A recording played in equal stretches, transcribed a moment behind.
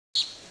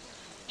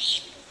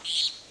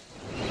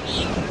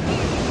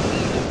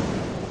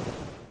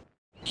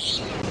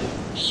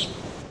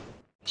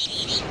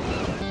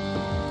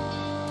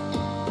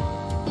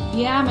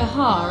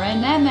Yamaha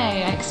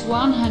Nmax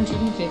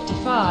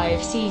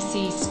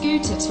 155cc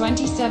scooter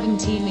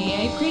 2017.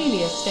 The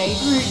Aprilia State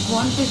Route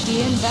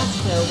 150 and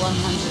Vespa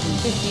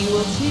 150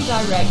 were two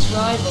direct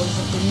rivals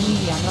of the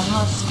new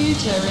Yamaha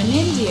scooter in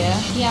India.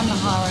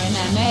 Yamaha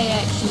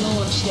Nmax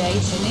launch date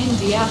in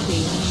India.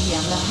 The new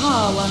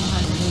Yamaha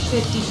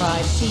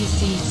 155cc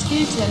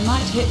scooter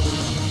might hit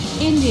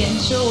Indian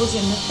shores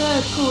in the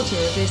third quarter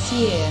of this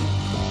year.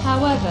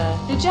 However,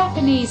 the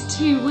Japanese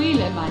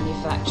two-wheeler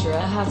manufacturer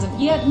hasn't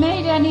yet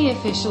made any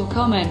official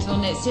comment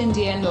on its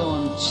India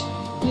launch.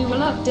 We will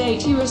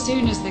update you as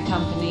soon as the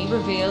company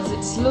reveals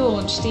its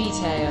launch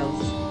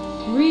details.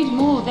 Read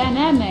more.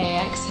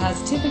 Nmax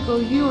has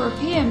typical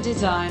European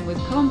design with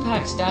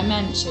compact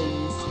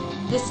dimensions.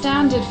 The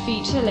standard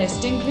feature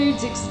list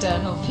includes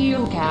external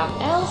fuel cap,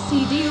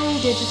 LCD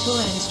all-digital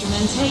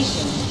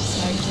instrumentation,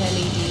 smoked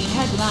LED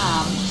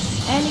headlamps,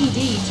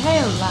 LED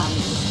tail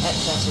lamps,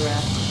 etc.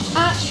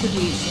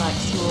 Attributes like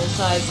small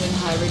size and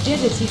high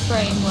rigidity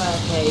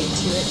framework aid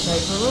to its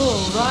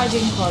overall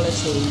riding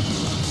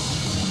quality.